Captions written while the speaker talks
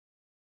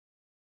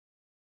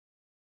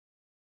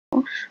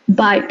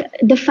but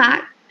the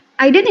fact,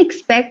 I didn't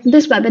expect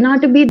this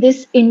webinar to be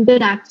this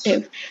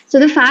interactive. So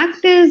the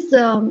fact is,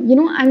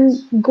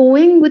 I'm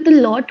going with a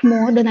lot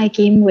more than I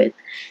came with.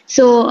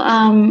 So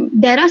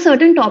there are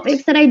certain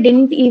topics that I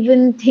didn't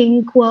even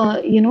think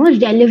were,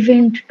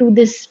 relevant to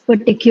this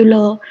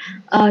particular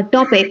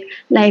topic.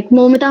 Like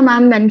Momita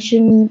ma'am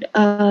mentioned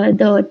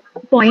the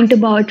point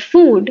about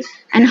food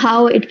and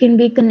how it can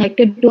be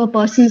connected to a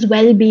person's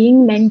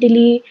well-being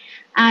mentally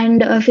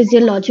and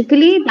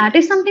physiologically. That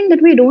is something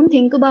that we don't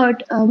think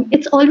about.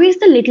 It's always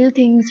the little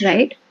things,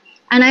 right?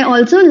 And I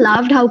also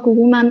loved how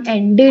Kuhu ma'am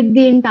ended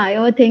the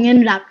entire thing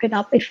and wrapped it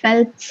up. It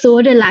felt so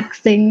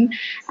relaxing,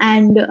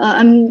 and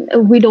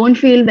we don't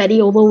feel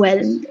very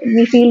overwhelmed.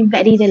 We feel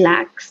very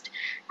relaxed,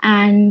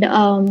 and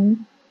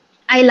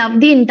I love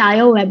the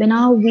entire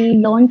webinar. We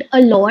learned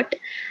a lot.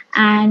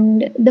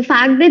 And the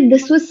fact that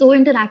this was so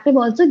interactive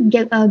also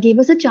gave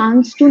us a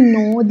chance to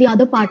know the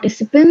other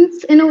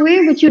participants in a way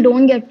which you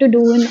don't get to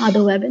do in other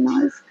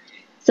webinars.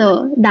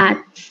 So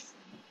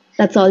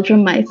that's all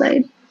from my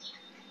side.